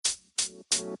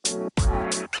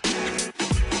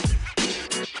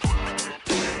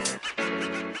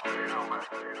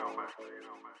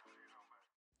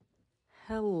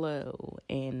Hello,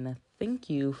 and thank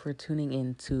you for tuning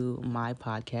into my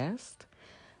podcast.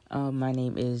 My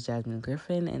name is Jasmine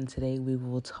Griffin, and today we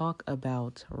will talk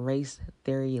about race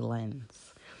theory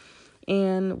lens.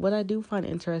 And what I do find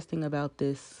interesting about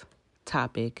this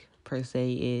topic, per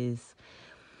se, is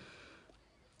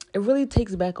it really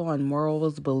takes back on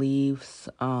morals, beliefs,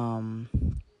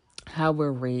 how we're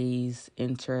raised,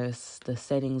 interests, the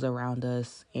settings around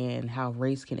us, and how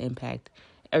race can impact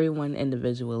everyone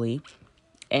individually.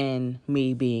 And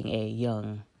me being a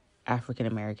young African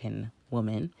American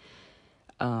woman,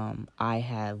 I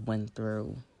have went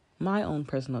through my own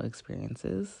personal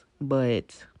experiences,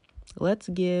 but let's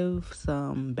give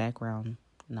some background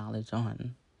knowledge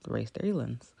on the race theory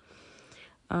lens.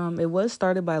 It was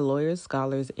started by lawyers,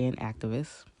 scholars, and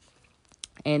activists,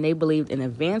 and they believed in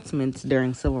advancements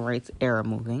during civil rights era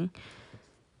moving,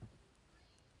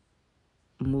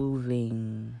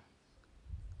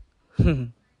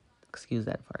 excuse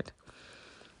that part.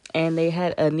 And they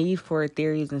had a need for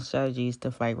theories and strategies to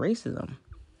fight racism.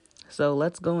 So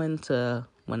let's go into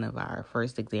one of our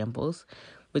first examples,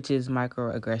 which is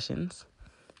microaggressions.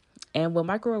 And what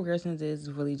microaggressions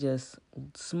is really just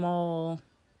small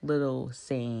little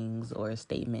sayings or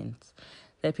statements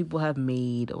that people have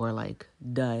made or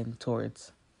done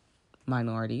towards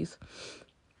minorities.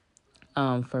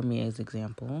 For me as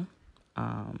example,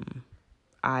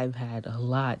 I've had a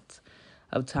lot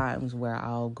of times where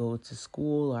I'll go to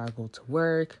school or I'll go to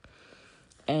work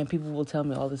and people will tell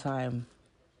me all the time,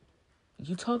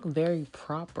 you talk very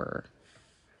proper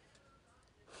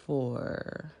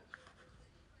for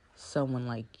someone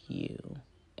like you.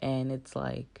 And it's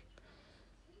like,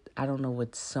 I don't know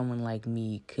what someone like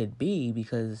me could be,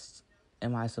 because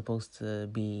am I supposed to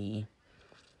be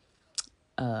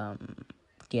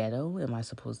ghetto? Am I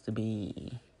supposed to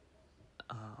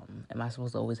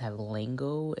always have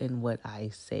lingo in what I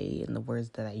say and the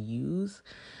words that I use?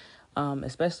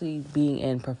 Especially being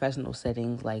in professional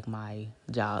settings like my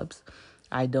jobs,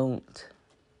 I don't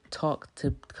talk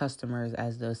to customers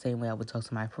as the same way I would talk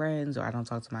to my friends, or I don't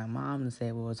talk to my mom the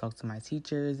same way I would talk to my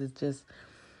teachers. It's just,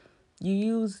 you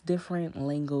use different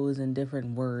lingos and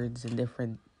different words and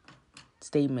different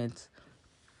statements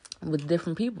with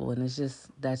different people, and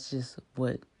that's just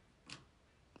what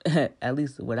at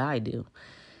least what I do.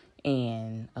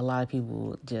 And a lot of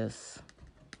people just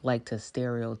like to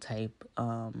stereotype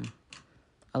a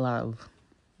lot of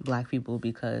Black people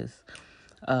because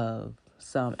of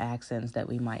some accents that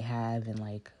we might have, and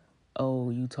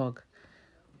oh, you talk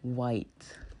white,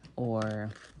 or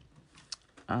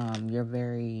you're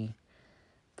very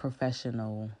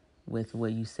professional with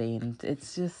what you say. And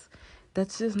that's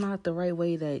just not the right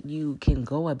way that you can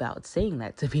go about saying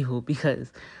that to people,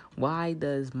 because why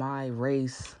does my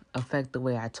race affect the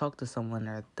way I talk to someone,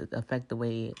 or affect the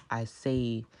way I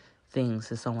say things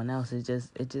to someone else? That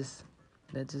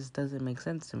just doesn't make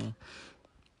sense to me.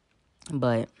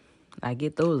 But I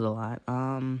get those a lot.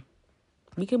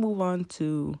 We can move on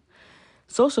to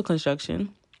social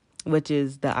construction, which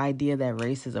is the idea that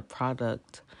race is a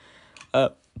product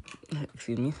of,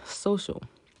 social,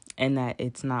 and that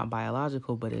it's not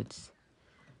biological, but it's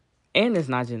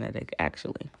not genetic,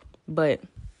 actually. But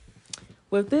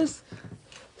with this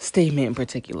statement in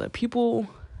particular, people,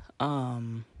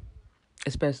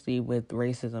 especially with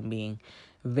racism being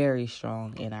very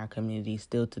strong in our community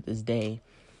still to this day,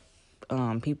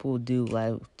 people do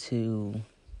like to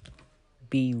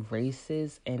be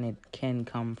racist, and it can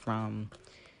come from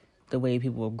the way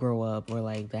people grow up, or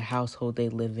the household they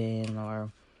live in, or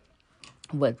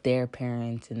what their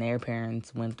parents and their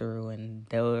parents went through, and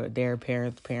their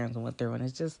parents went through. And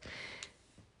it's just,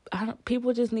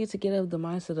 people just need to get out of the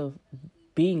mindset of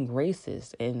being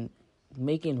racist and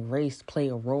making race play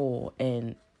a role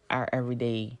in our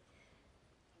everyday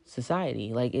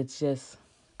society. It's just,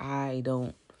 I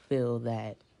don't feel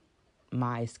that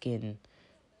my skin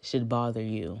should bother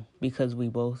you because we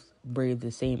both breathe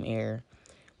the same air,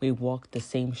 we walk the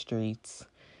same streets,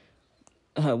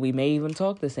 we may even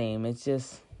talk the same. It's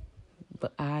just,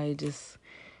 but I just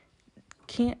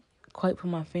can't quite put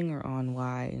my finger on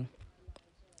why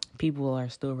people are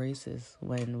still racist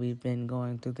when we've been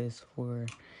going through this for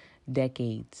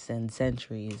decades and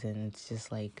centuries. And it's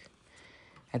just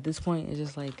at this point, it's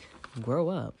just grow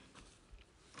up.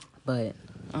 But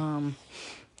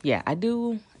yeah,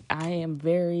 I am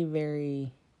very,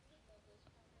 very,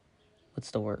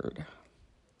 what's the word,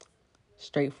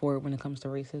 straightforward when it comes to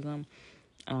racism.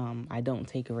 I don't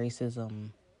take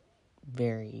racism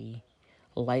very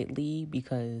lightly,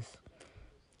 because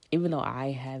even though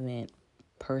I haven't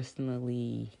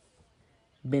personally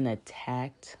been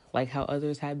attacked like how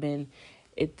others have been,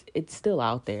 it's still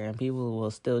out there, and people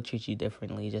will still treat you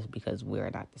differently just because we're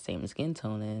not the same skin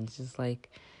tone. And it's just like,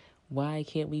 why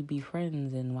can't we be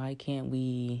friends, and why can't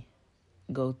we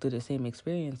go through the same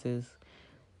experiences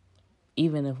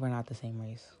even if we're not the same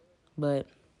race? But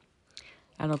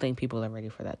I don't think people are ready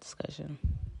for that discussion.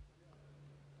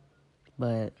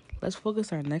 But let's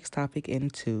focus our next topic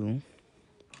into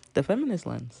the feminist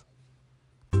lens.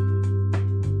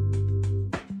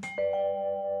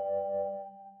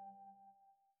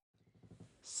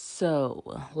 So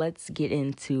let's get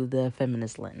into the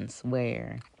feminist lens,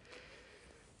 where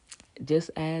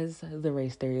just as the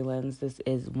race theory lens, this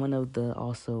is one of the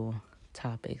also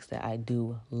topics that I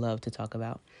do love to talk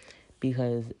about,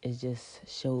 because it just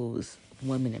shows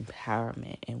women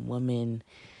empowerment and women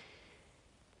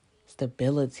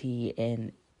stability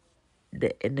and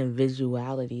the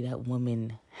individuality that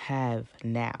women have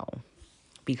now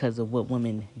because of what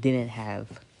women didn't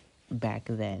have back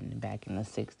then, back in the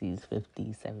 60s,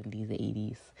 50s, 70s,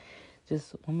 80s.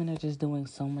 Just women are just doing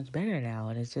so much better now,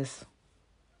 and it's just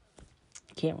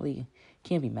can't be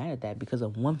mad at that, because a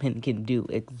woman can do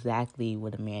exactly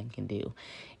what a man can do.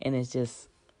 And it's just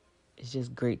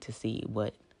great to see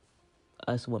what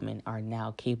us women are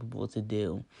now capable to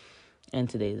do in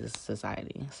today's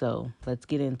society. So let's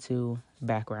get into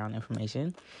background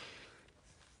information.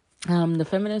 The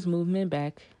feminist movement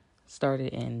back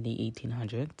started in the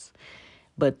 1800s,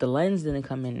 but the lens didn't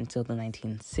come in until the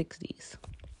 1960s.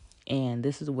 And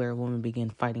this is where women began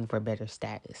fighting for better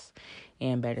status,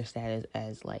 and better status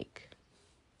as like,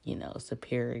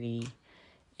 superiority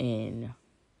in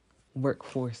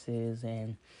workforces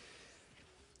and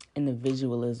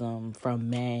individualism from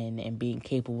men, and being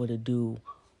capable to do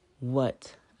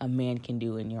what a man can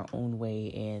do in your own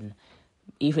way, and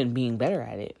even being better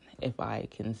at it, if I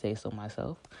can say so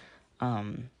myself.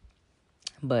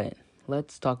 But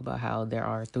let's talk about how there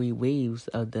are three waves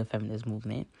of the feminist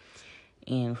movement.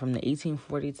 And from the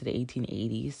 1840s to the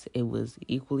 1880s, it was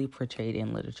equally portrayed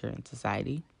in literature and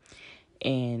society.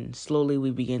 And slowly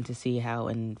we begin to see how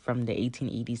from the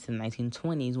 1880s to the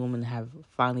 1920s, women have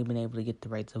finally been able to get the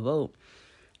right to vote,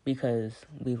 because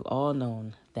we've all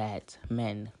known that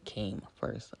men came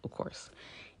first, of course.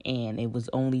 And it was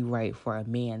only right for a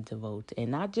man to vote,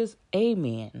 and not just a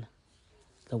man.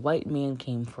 The white man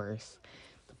came first,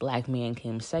 the black man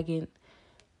came second,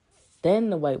 then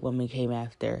the white woman came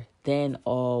after, then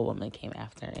all women came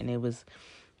after. And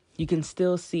you can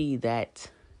still see that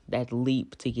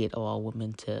leap to get all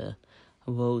women to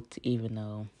vote, even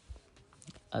though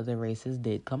other races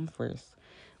did come first.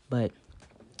 But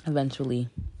eventually,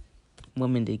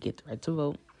 women did get the right to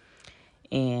vote.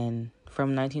 And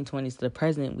from 1920s to the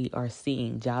present, we are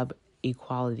seeing job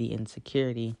equality and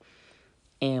security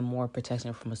and more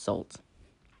protection from assault.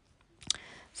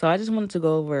 So I just wanted to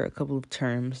go over a couple of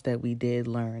terms that we did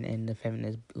learn in the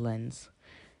feminist lens.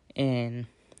 And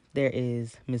there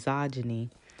is misogyny,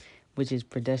 which is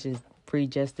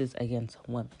prejudice against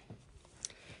women.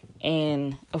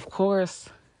 And of course,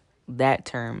 that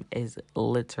term is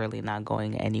literally not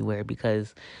going anywhere,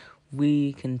 because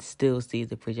we can still see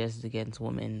the prejudice against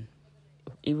women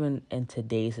even in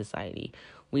today's society.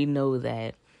 We know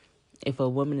that if a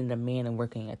woman and a man are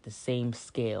working at the same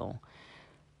scale,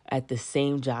 at the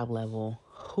same job level,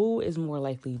 who is more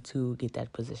likely to get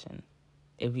that position?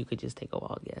 If you could just take a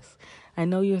wild guess. I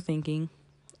know you're thinking,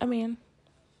 a man,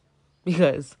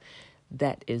 because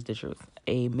that is the truth.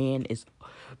 A man is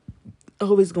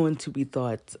always going to be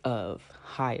thought of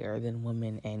higher than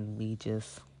women, and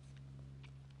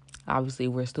obviously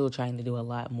we're still trying to do a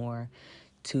lot more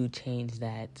to change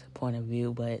that point of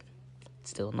view, but it's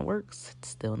still in the works.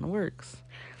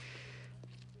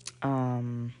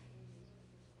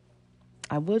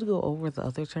 I would go over the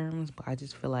other terms, but I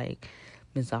just feel like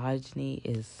misogyny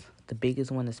is the biggest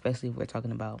one, especially if we're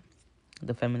talking about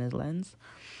the feminist lens.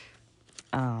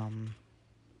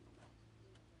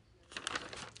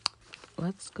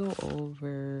 Let's go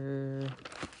over.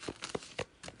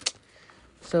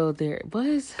 So there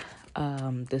was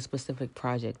this specific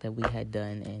project that we had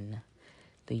done in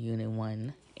the Unit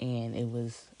 1, and it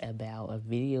was about a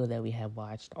video that we had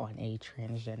watched on a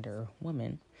transgender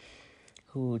woman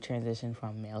who transitioned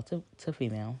from male to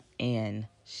female, and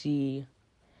she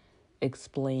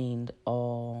explained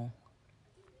all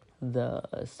the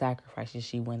sacrifices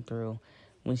she went through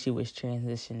when she was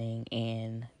transitioning,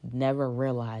 and never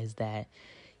realized that,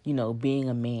 being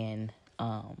a man,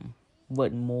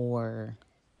 what more,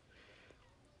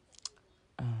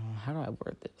 how do I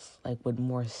word this? Like, what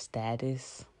more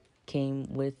status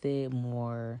came with it,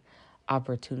 more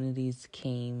opportunities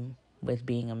came with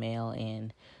being a male,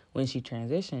 and when she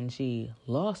transitioned, she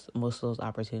lost most of those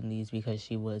opportunities because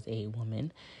she was a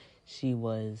woman. She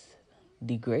was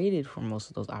degraded from most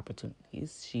of those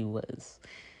opportunities. She was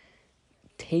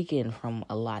taken from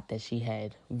a lot that she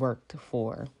had worked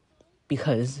for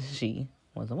because she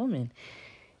was a woman.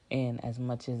 And as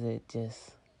much as it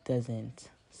just doesn't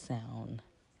sound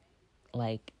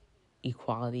like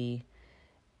equality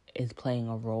is playing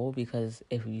a role, because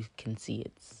if you can see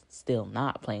it's still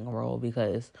not playing a role,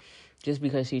 because just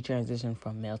because she transitioned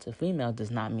from male to female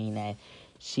does not mean that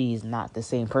she's not the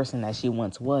same person that she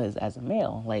once was as a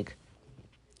male. Like,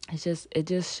 it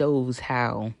just shows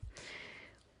how,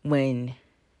 when,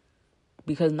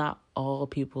 because not all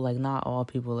people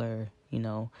are,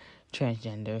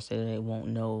 transgender, so they won't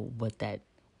know what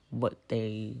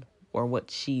they or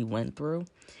what she went through.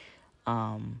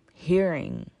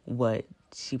 Hearing what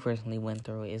she personally went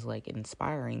through is like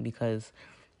inspiring, because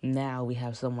now we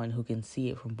have someone who can see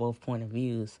it from both point of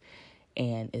views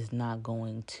and is not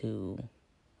going to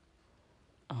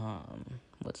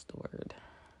what's the word?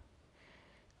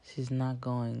 She's not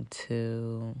going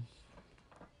to,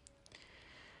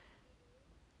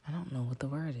 I don't know what the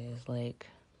word is. Like,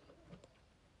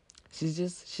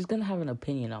 she's gonna have an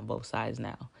opinion on both sides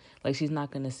now. Like, she's not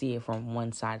gonna see it from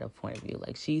one side of point of view.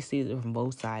 Like, she sees it from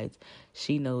both sides.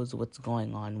 She knows what's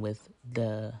going on with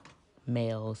the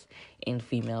males and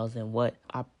females, and what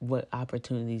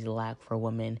opportunities lack for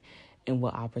women, and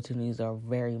what opportunities are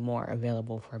very more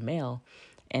available for male.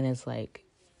 And it's like,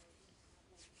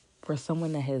 for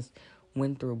someone that has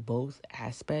went through both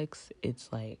aspects, it's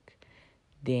like,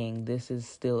 dang, this is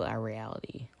still a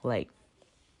reality. Like,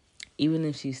 even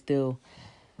if she still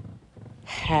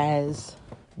has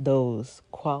those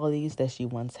qualities that she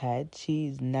once had,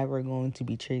 she's never going to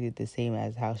be treated the same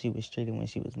as how she was treated when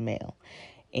she was male.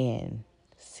 And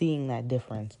seeing that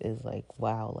difference is like,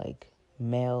 wow, like,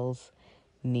 males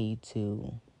need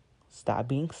to stop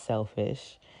being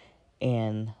selfish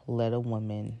and let a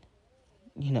woman,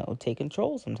 take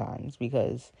control sometimes,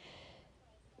 because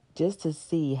just to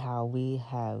see how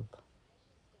we're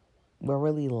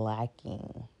really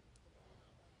lacking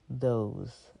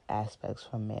those aspects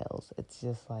from males. It's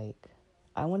just like,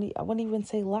 I wouldn't even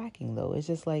say lacking, though. It's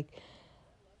just like,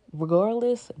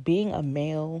 regardless, being a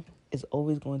male is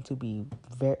always going to be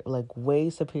very, like, way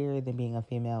superior than being a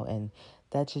female, and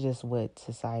that's just what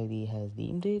society has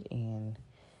deemed it. And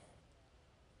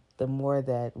the more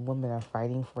that women are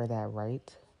fighting for that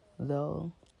right,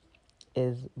 though,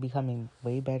 is becoming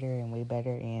way better and way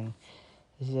better. And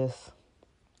it's just,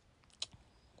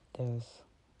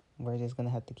 we're just gonna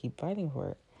have to keep fighting for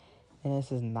it. And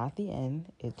this is not the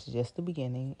end, it's just the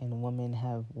beginning, and women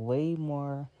have way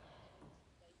more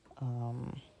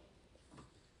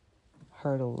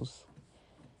hurdles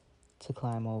to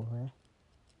climb over.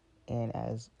 And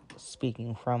as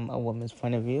speaking from a woman's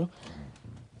point of view,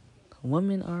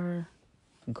 women are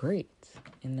great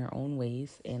in their own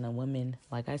ways, and a woman,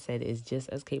 like I said, is just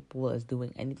as capable as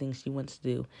doing anything she wants to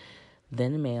do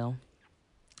than a male,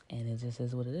 and it just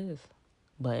is what it is.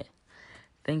 But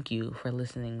thank you for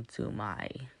listening to my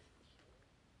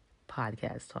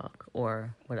podcast talk,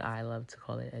 or what I love to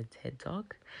call it, a TED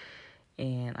Talk.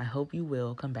 And I hope you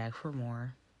will come back for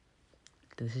more.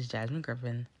 This is Jasmine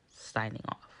Griffin, signing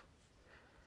off.